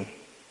 13,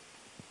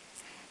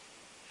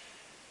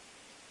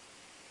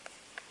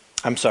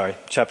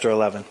 chapter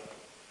 11.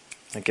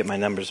 I get my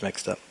numbers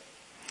mixed up.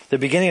 The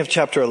beginning of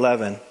chapter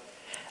 11,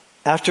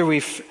 after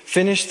we've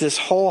finished this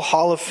whole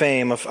hall of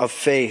fame of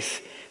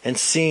faith and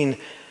seen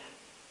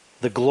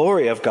the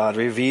glory of God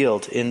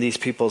revealed in these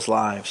people's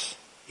lives,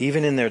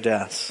 even in their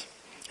deaths,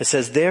 it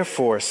says,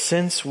 therefore,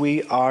 since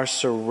we are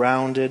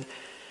surrounded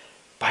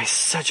by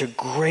such a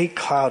great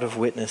cloud of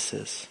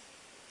witnesses,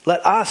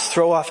 let us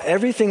throw off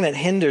everything that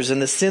hinders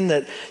and the sin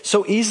that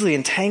so easily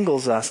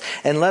entangles us,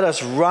 and let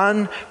us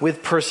run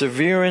with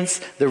perseverance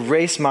the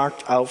race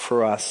marked out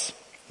for us.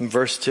 In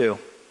verse 2,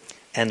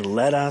 and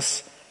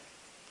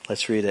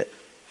let's read it,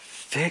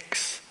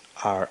 fix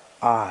our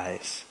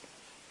eyes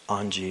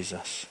on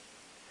Jesus,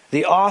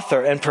 the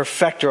author and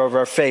perfecter of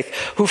our faith,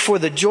 who for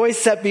the joy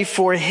set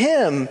before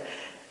Him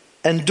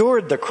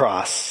endured the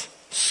cross,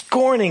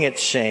 scorning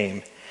its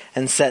shame,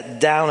 and sat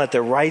down at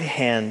the right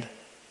hand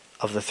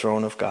of the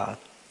throne of God.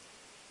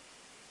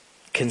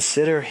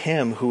 Consider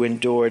Him who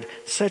endured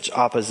such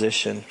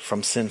opposition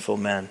from sinful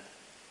men,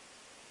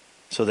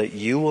 so that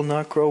you will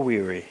not grow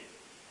weary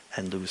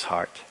and lose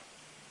heart.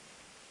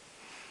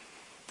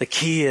 The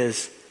key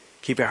is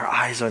keep our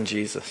eyes on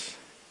Jesus.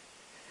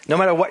 No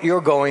matter what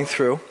you're going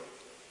through,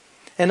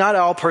 And not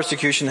all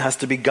persecution has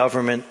to be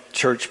government,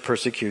 church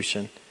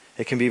persecution.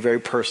 It can be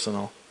very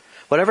personal.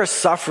 Whatever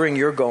suffering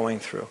you're going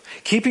through,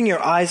 keeping your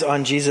eyes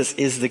on Jesus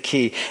is the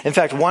key. In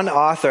fact, one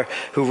author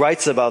who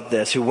writes about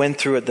this, who went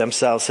through it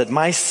themselves, said,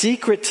 "My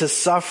secret to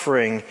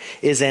suffering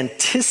is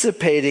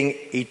anticipating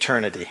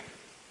eternity."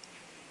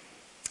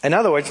 In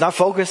other words, not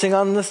focusing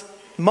on this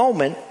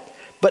moment,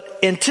 but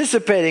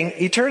anticipating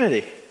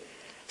eternity.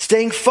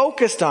 Staying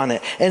focused on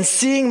it and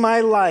seeing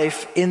my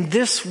life in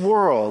this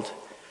world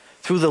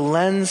through the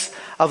lens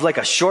of like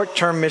a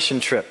short-term mission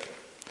trip,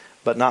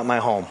 but not my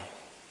home.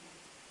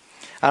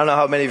 I don't know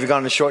how many of you have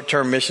gone on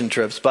short-term mission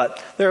trips,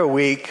 but they're a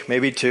week,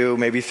 maybe 2,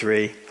 maybe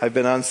 3. I've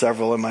been on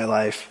several in my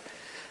life.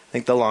 I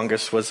think the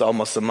longest was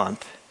almost a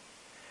month.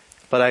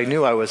 But I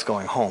knew I was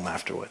going home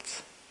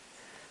afterwards.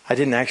 I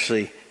didn't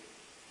actually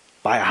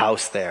buy a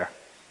house there,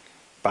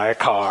 buy a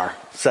car,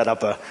 set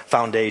up a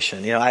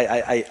foundation.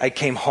 I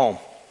came home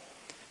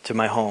to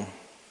my home.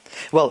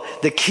 Well,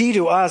 the key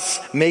to us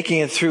making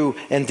it through,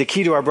 and the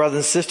key to our brothers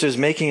and sisters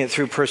making it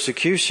through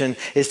persecution,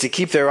 is to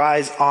keep their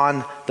eyes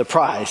on the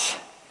prize.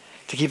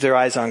 To keep their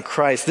eyes on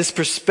Christ. This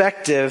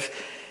perspective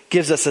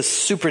gives us a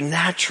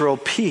supernatural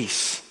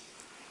peace.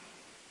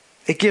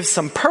 It gives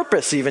some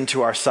purpose even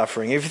to our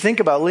suffering. If you think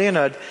about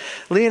Leonid,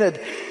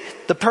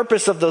 the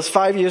purpose of those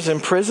 5 years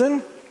in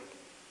prison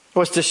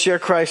was to share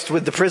Christ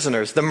with the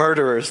prisoners, the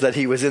murderers that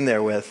he was in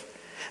there with.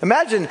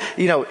 Imagine,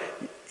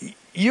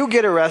 you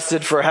get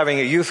arrested for having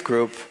a youth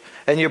group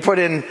and you're put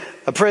in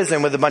a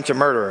prison with a bunch of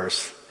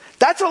murderers.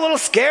 That's a little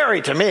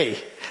scary to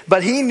me.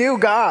 But he knew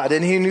God,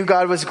 and he knew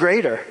God was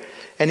greater.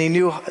 And he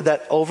knew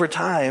that over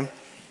time,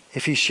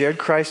 if he shared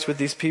Christ with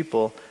these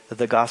people, that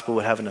the gospel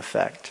would have an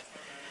effect.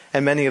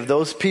 And many of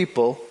those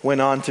people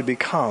went on to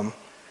become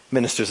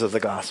ministers of the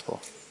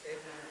gospel.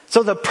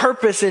 So the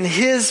purpose in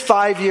his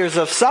 5 years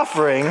of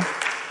suffering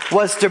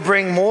was to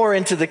bring more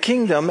into the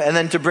kingdom, and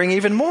then to bring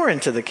even more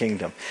into the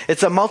kingdom.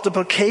 It's a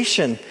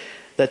multiplication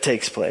that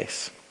takes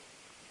place.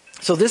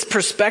 So this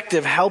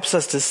perspective helps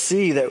us to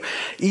see that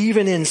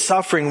even in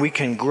suffering, we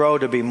can grow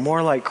to be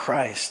more like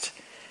Christ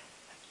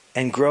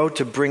and grow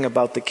to bring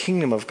about the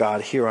kingdom of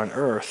God here on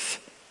earth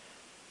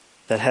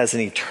that has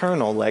an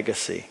eternal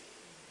legacy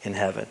in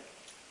heaven.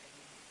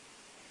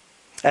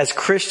 As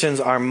Christians,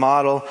 our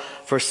model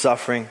for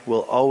suffering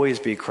will always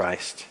be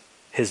Christ,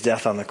 his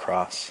death on the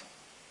cross.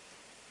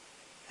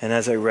 And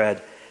as I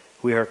read,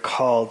 we are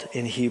called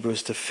in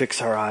Hebrews to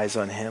fix our eyes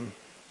on him.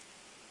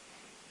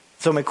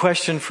 So my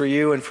question for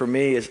you and for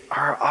me is,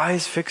 are our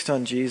eyes fixed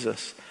on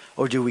Jesus?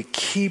 Or do we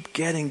keep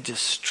getting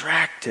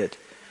distracted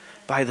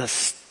by the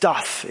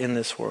stuff in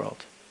this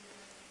world?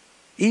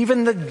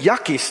 Even the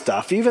yucky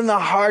stuff, even the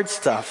hard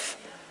stuff.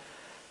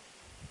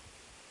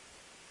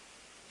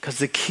 Because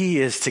the key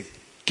is to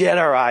get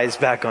our eyes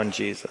back on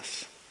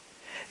Jesus.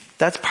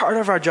 That's part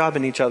of our job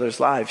in each other's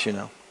lives,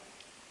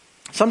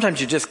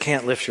 Sometimes you just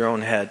can't lift your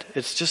own head.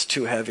 It's just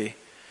too heavy.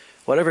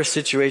 Whatever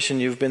situation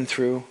you've been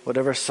through,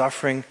 whatever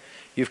suffering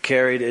you've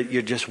carried,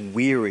 you're just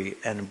weary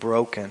and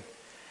broken.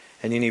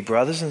 And you need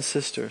brothers and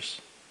sisters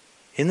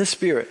in the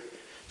Spirit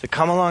to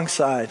come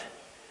alongside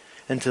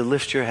and to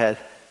lift your head.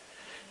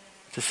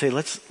 To say,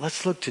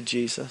 let's look to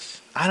Jesus.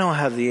 I don't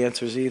have the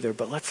answers either,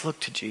 but let's look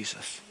to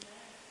Jesus.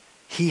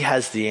 He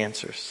has the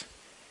answers.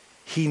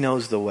 He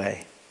knows the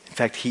way. In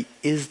fact, he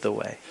is the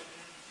way.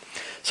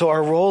 So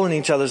our role in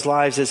each other's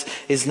lives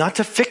is not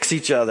to fix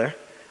each other,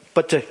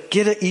 but to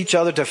get each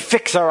other to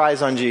fix our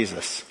eyes on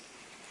Jesus.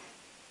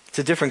 It's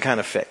a different kind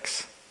of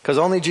fix, because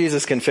only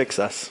Jesus can fix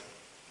us.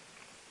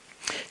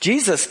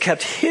 Jesus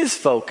kept his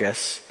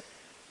focus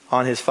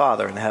on his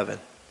Father in heaven.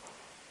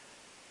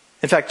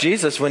 In fact,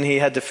 Jesus, when he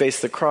had to face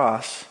the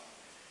cross,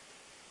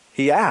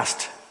 he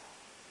asked,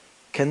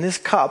 can this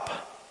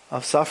cup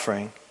of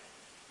suffering,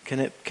 can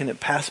it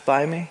pass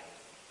by me? And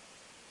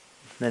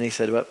then he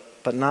said,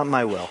 but not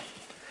my will.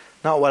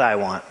 Not what I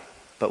want,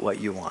 but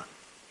what you want.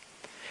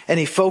 And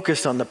he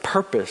focused on the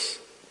purpose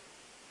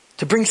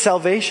to bring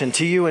salvation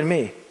to you and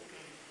me.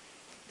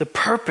 The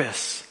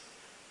purpose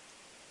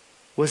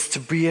was to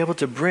be able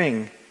to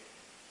bring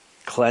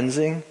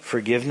cleansing,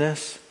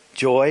 forgiveness,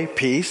 joy,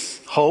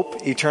 peace,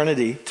 hope,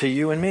 eternity to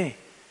you and me.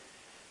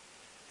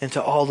 And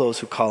to all those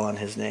who call on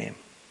his name.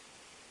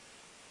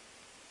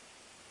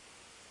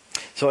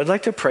 So I'd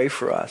like to pray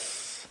for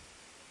us.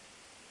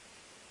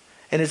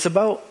 And it's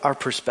about our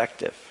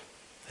perspective.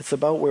 It's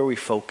about where we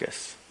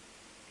focus.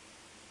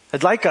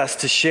 I'd like us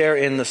to share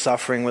in the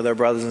suffering with our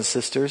brothers and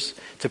sisters,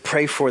 to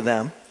pray for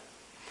them,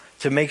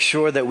 to make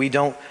sure that we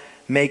don't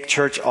make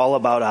church all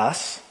about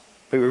us,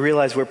 but we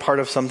realize we're part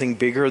of something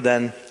bigger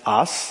than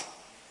us.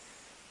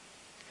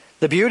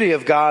 The beauty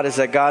of God is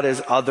that God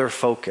is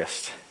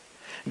other-focused.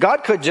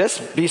 God could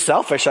just be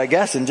selfish, I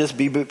guess, and just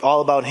be all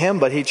about him,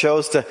 but he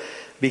chose to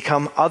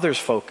become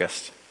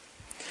others-focused.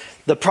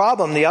 The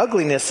problem, the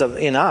ugliness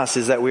in us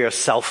is that we are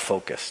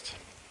self-focused.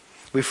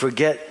 We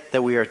forget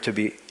that we are to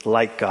be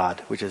like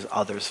God, which is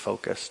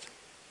others-focused.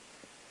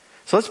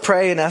 So let's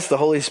pray and ask the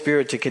Holy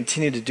Spirit to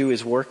continue to do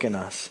his work in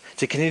us,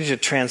 to continue to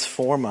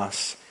transform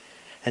us,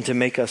 and to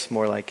make us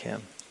more like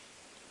him.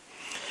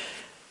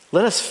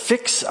 Let us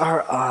fix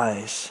our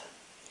eyes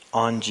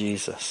on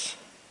Jesus.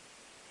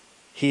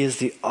 He is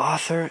the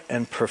author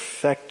and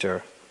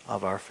perfecter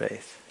of our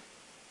faith.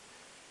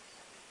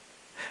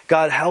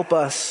 God, help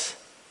us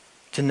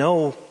to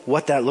know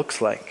what that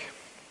looks like.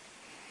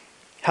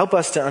 Help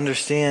us to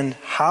understand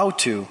how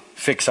to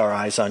fix our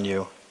eyes on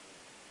you.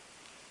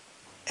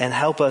 And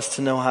help us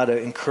to know how to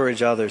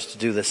encourage others to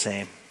do the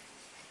same.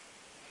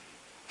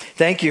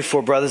 Thank you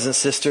for brothers and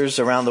sisters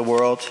around the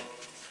world,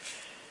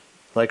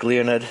 like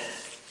Leonid.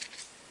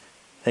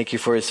 Thank you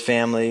for his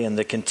family and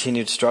the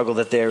continued struggle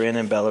that they're in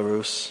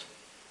Belarus.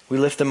 We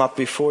lift them up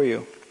before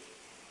you.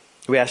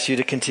 We ask you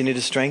to continue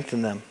to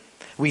strengthen them.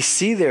 We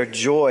see their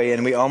joy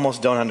and we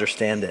almost don't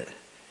understand it.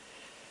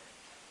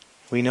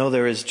 We know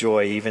there is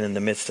joy even in the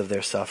midst of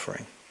their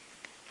suffering.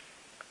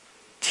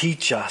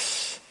 Teach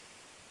us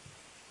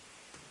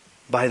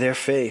by their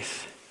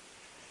faith.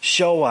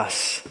 Show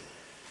us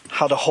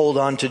how to hold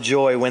on to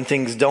joy when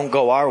things don't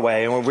go our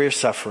way and when we're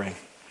suffering.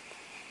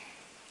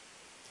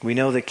 We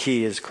know the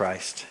key is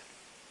Christ.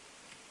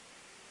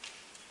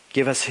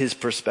 Give us his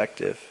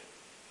perspective.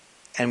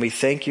 And we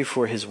thank you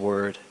for his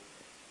word.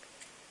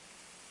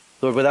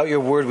 Lord, without your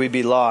word we'd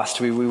be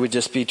lost. We would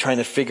just be trying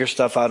to figure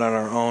stuff out on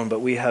our own.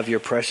 But we have your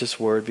precious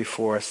word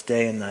before us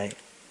day and night.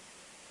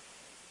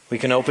 We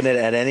can open it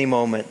at any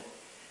moment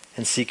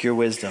and seek your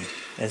wisdom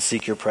and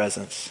seek your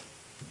presence.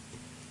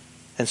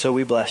 And so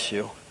we bless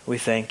you. We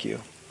thank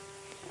you.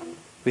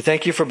 We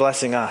thank you for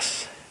blessing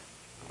us.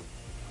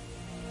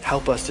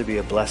 Help us to be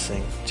a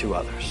blessing to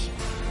others.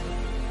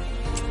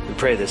 We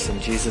pray this in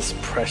Jesus'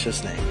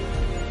 precious name.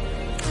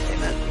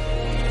 Amen.